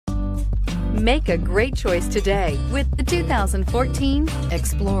Make a great choice today with the 2014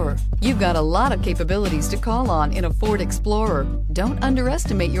 Explorer. You've got a lot of capabilities to call on in a Ford Explorer. Don't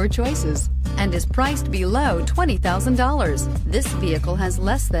underestimate your choices, and is priced below $20,000. This vehicle has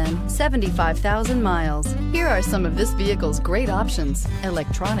less than 75,000 miles. Here are some of this vehicle's great options: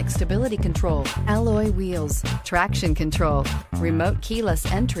 electronic stability control, alloy wheels, traction control, remote keyless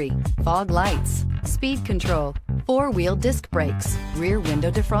entry, fog lights, speed control, four-wheel disc brakes, rear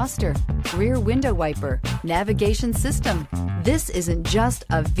window defroster, rear window wiper, navigation system. This isn't just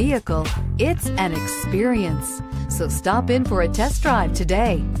a vehicle, it's an experience. So stop in for a test drive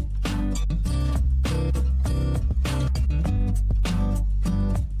today.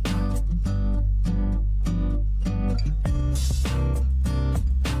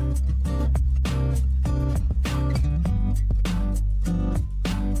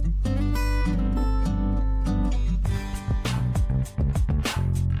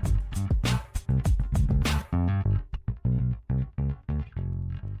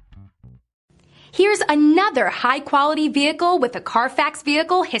 Here's another high-quality vehicle with a Carfax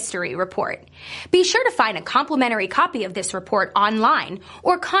Vehicle History Report. Be sure to find a complimentary copy of this report online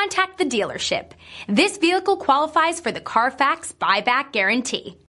or contact the dealership. This vehicle qualifies for the Carfax Buyback Guarantee.